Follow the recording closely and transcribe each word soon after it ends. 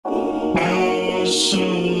so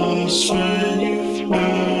lost when you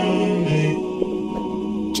found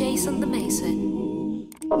me. Jason the Mason.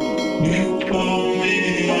 You pulled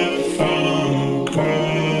me up from the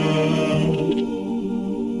ground.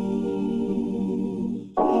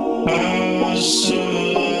 I was so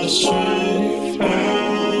lost when you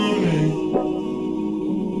found me.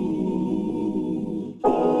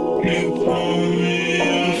 You pulled me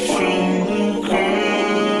up from the ground.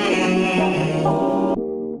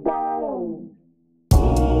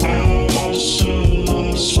 I was so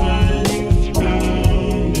lost when you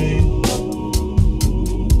found me.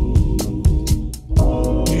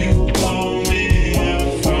 You pulled me up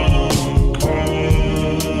from the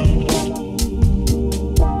ground.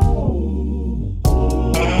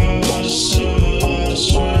 I was so lost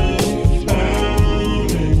when you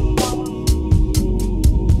found me.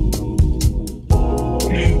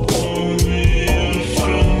 You pulled me up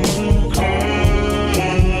from the ground.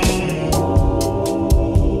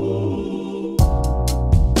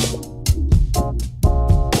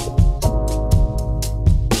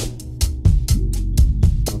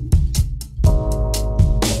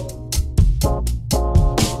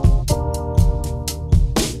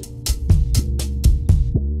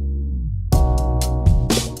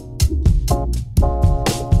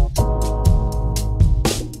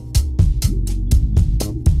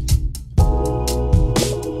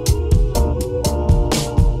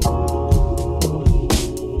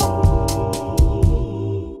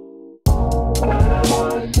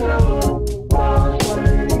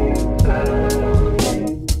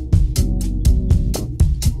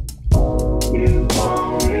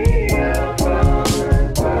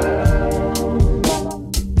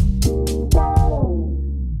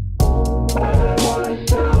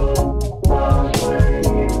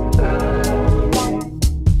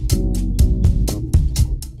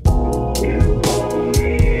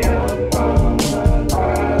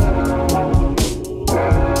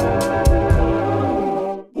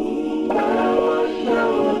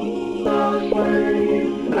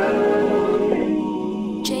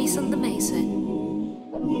 Jason the Mason.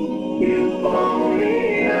 You pulled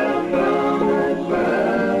me up from the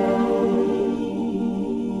ground.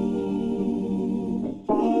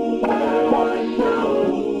 I was so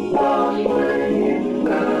lost when you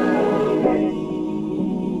found me.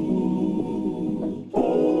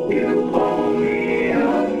 You pulled me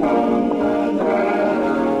up from the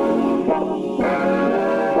ground.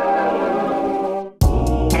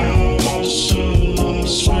 I was so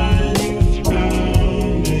lost when you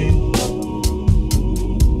found me.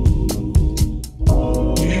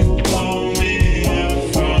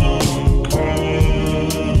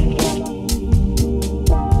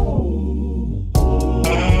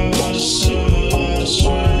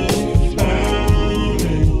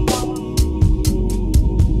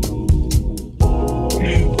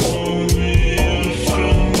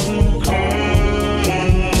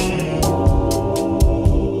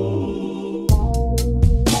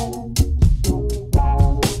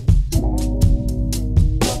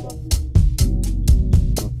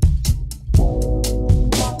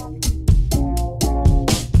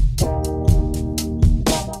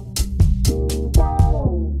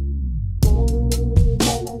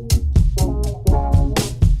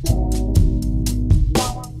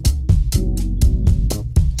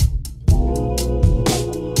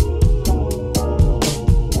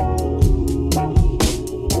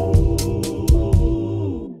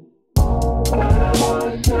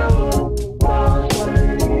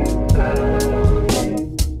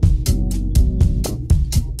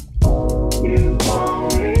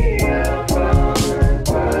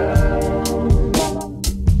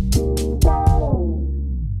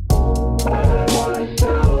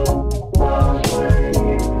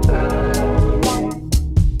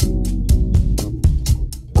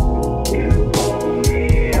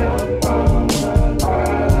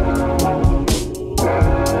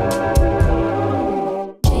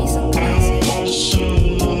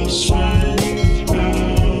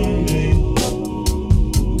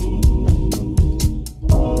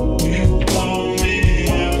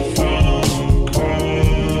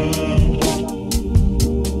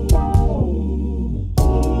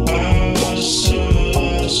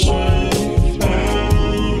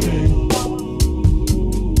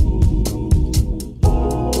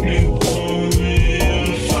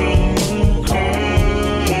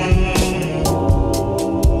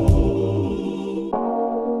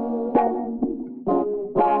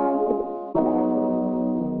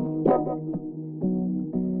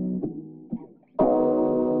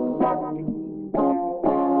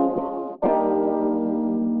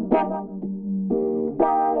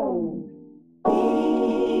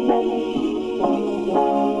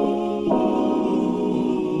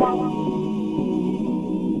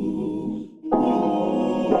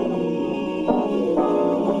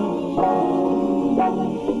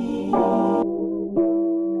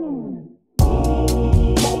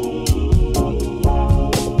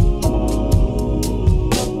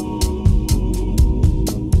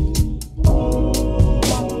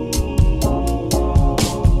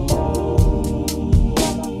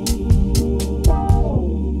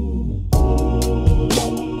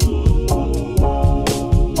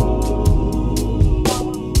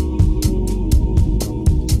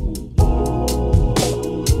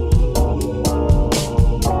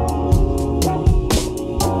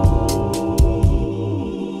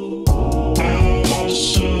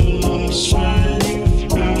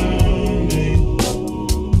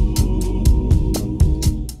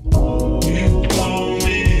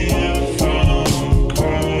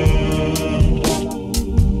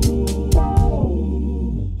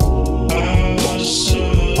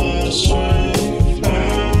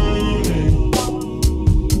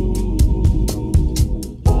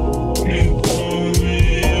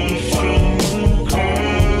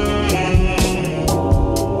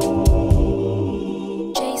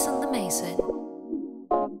 Mason.